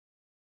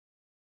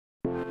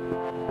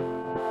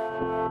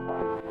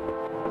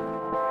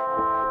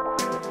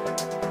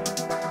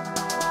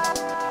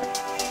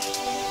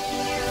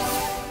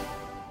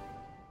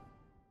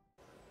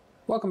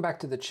Welcome back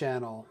to the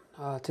channel.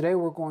 Today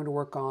we're going to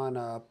work on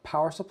a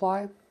power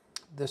supply.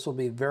 This will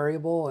be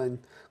variable and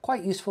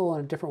quite useful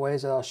in different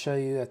ways that I'll show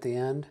you at the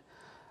end.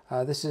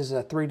 This is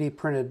a 3D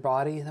printed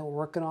body that we're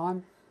working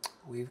on.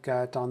 We've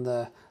got on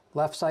the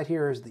left side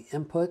here is the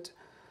input.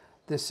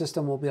 This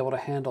system will be able to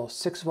handle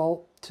 6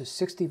 volt to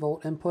 60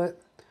 volt input.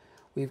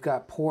 We've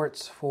got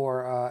ports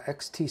for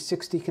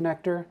XT60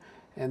 connector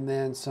and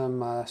then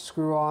some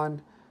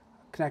screw-on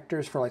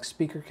connectors for like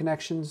speaker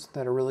connections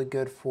that are really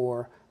good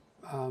for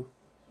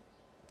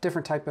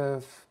different type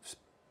of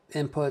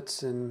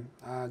inputs and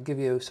give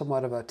you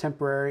somewhat of a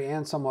temporary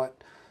and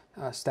somewhat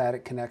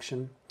static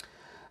connection.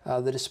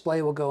 The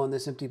display will go in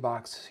this empty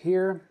box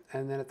here,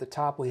 and then at the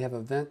top we have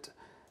a vent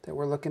that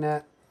we're looking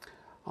at.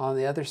 On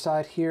the other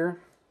side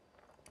here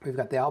we've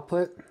got the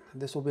output.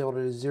 This will be able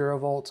to do 0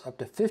 volts up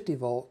to 50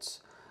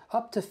 volts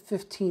up to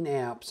 15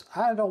 amps.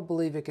 I don't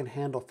believe it can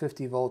handle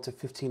 50 volts at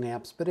 15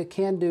 amps, but it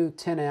can do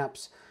 10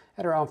 amps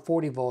at around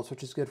 40 volts,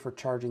 which is good for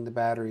charging the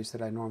batteries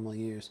that I normally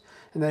use.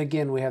 And then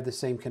again, we have the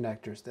same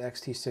connectors, the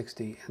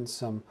XT60 and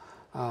some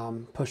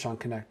push-on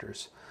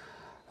connectors.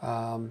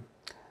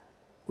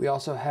 We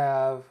also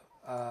have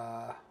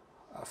a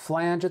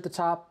flange at the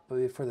top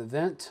for the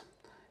vent,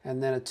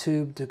 and then a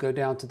tube to go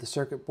down to the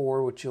circuit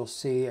board, which you'll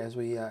see as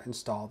we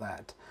install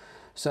that.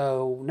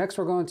 So next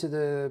we're going to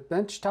the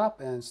bench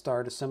top and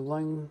start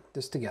assembling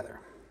this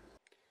together.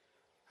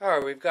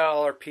 Alright, we've got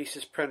all our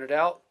pieces printed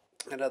out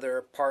and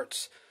other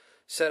parts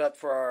set up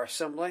for our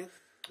assembly.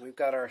 We've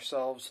got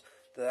ourselves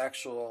the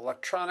actual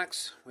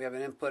electronics. We have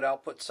an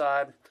input-output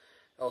side,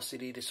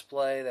 LCD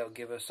display that will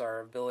give us our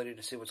ability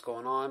to see what's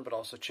going on, but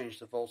also change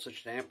the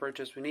voltage and amperage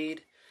as we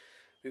need.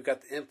 We've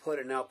got the input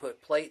and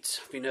output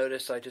plates. If you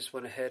notice, I just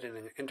went ahead and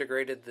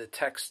integrated the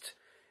text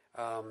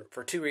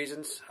for 2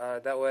 reasons.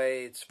 That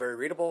way it's very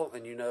readable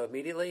and you know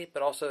immediately,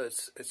 but also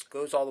it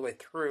goes all the way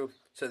through,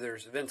 so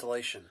there's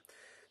ventilation.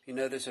 You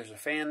notice there's a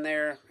fan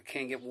there. It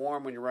can get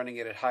warm when you're running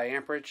it at high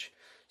amperage.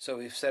 So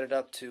we've set it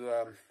up to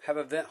have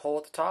a vent hole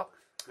at the top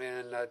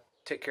and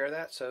take care of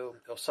that. So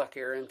it'll suck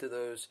air into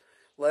those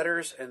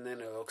letters and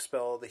then it'll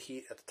expel the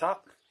heat at the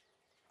top.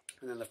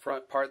 And then the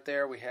front part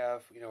there we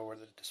have, where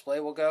the display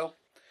will go.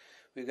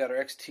 We've got our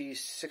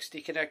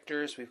XT60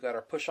 connectors. We've got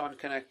our push-on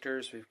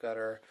connectors. We've got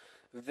our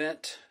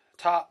vent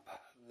top,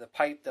 the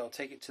pipe that will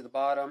take it to the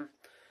bottom,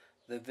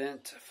 the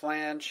vent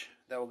flange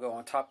that will go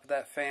on top of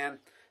that fan.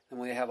 And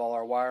we have all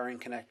our wiring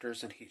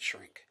connectors and heat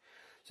shrink.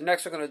 So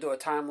next we're going to do a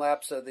time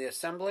lapse of the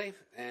assembly,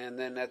 and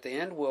then at the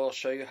end we'll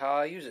show you how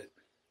I use it.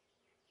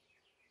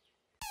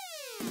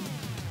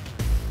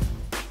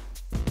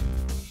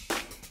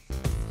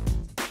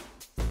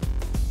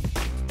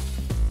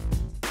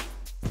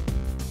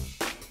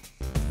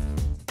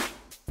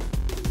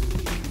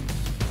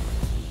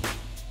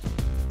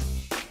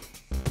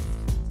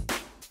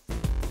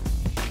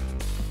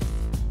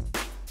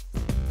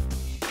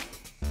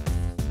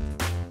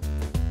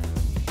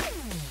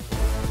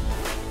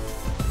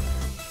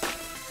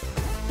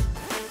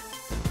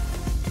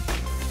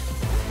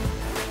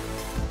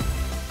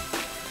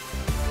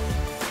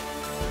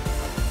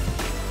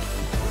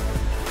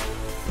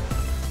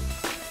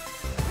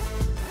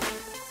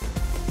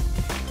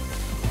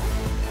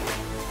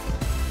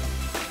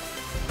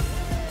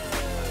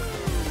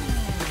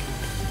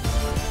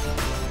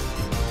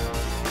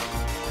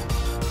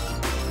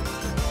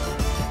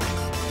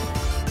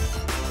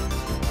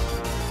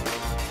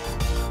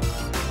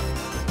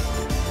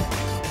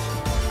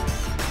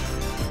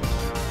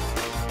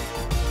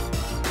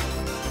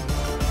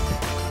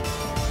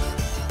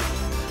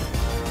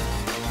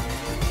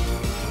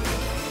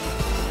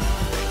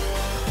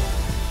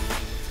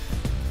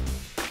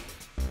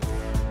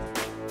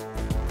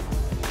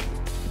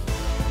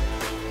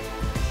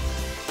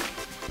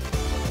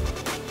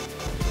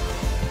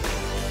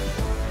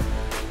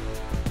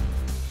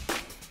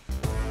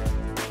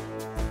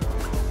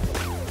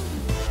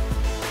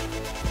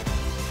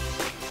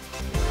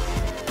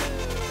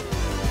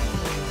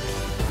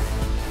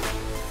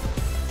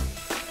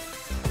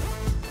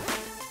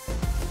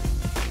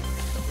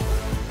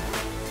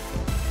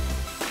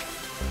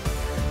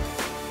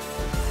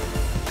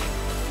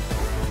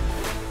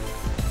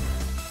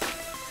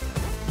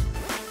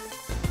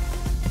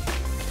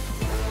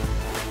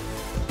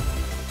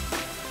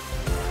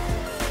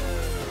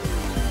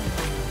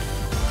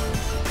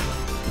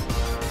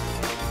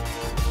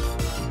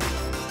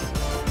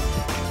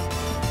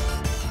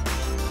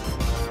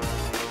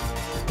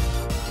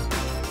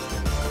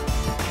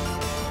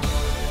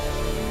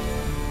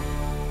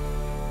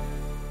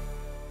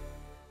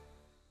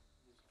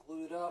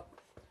 Up.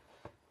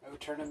 No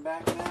turning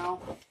back now.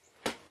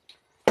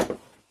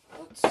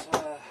 Let's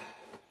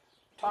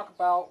talk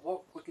about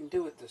what we can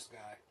do with this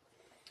guy.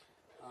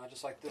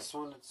 Just like this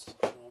one, it's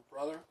a little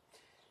brother.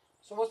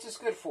 So what's this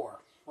good for?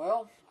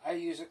 Well, I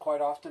use it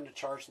quite often to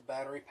charge the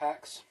battery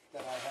packs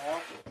that I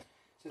have.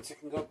 Since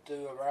it can go up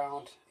to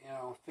around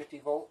 50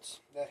 volts,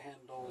 that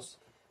handles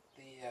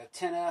the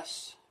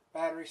 10S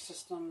battery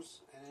systems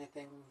and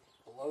anything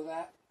below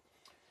that.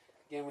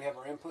 Again, we have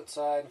our input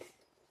side,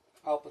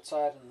 output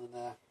side, and then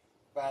the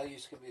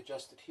values can be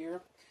adjusted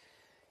here.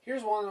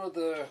 Here's one of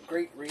the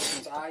great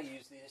reasons I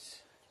use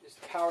these, is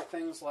to power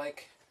things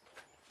like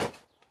a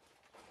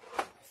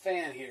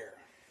fan here.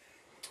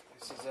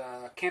 This is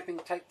a camping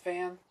type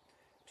fan,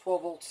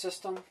 12 volt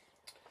system.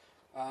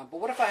 But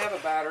what if I have a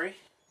battery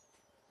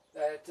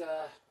that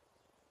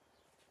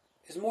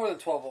is more than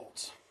 12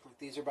 volts? Like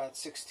these are about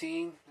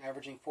 16,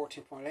 averaging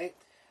 14.8.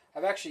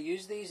 I've actually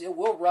used these. It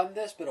will run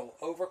this, but it'll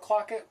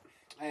overclock it,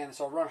 and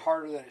so it'll run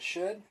harder than it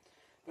should.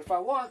 But if I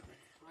want,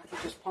 I can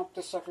just pump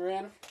this sucker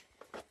in.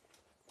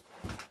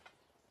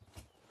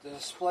 The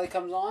display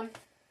comes on.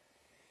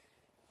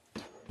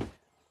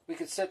 We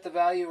could set the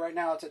value. Right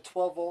now it's at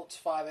 12 volts,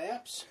 5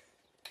 amps.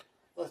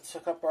 Let's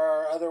hook up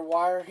our other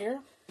wire here.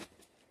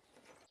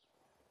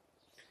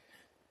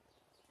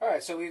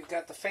 Alright, so we've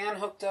got the fan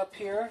hooked up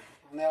here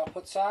on the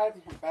output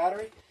side,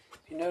 battery.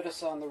 If you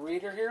notice on the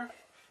reader here,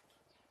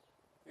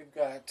 we've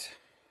got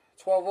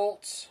 12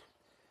 volts,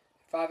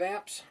 5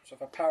 amps. So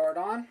if I power it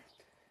on,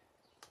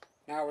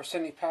 now we're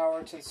sending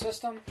power to the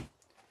system,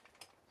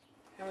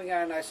 and we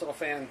got a nice little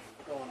fan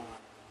going on.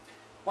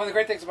 One of the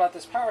great things about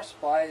this power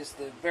supply is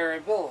the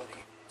variability.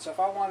 So if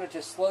I wanted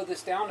to slow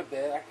this down a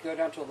bit, I could go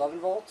down to 11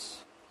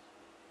 volts,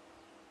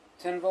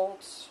 10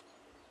 volts,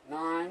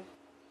 9,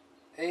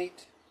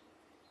 8,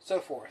 so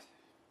forth.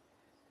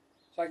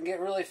 So I can get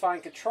really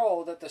fine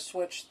control that the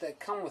switch that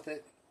come with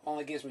it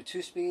only gives me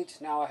 2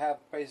 speeds. Now I have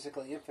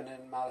basically infinite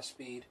amount of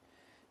speed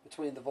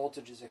between the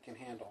voltages it can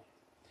handle.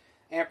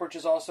 Amperage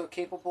is also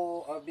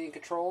capable of being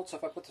controlled. So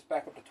if I put this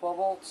back up to 12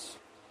 volts,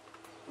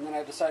 and then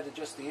I decide to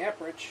adjust the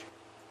amperage,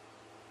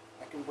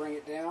 I can bring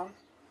it down.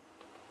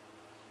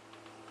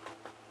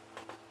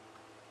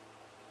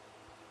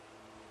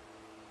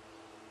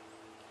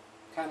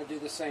 Kind of do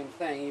the same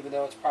thing, even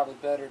though it's probably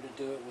better to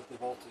do it with the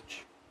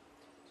voltage.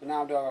 So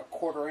now I'm doing a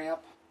 1/4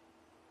 amp,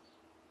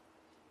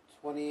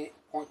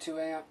 20.2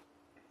 amp,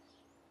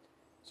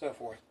 so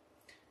forth,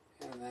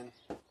 and then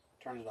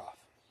turn it off.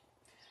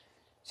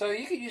 So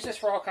you can use this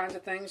for all kinds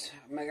of things.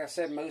 Like I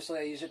said, mostly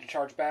I use it to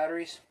charge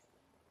batteries,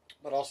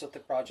 but also to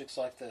projects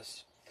like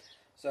this.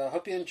 So I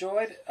hope you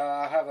enjoyed.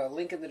 I have a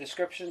link in the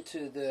description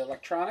to the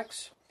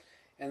electronics,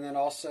 and then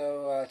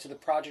also to the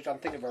project on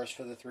Thingiverse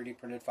for the 3D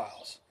printed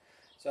files.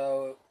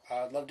 So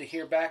I'd love to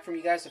hear back from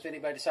you guys if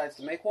anybody decides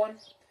to make one.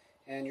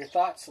 And your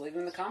thoughts, leave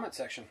them in the comment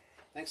section.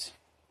 Thanks.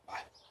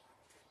 Bye.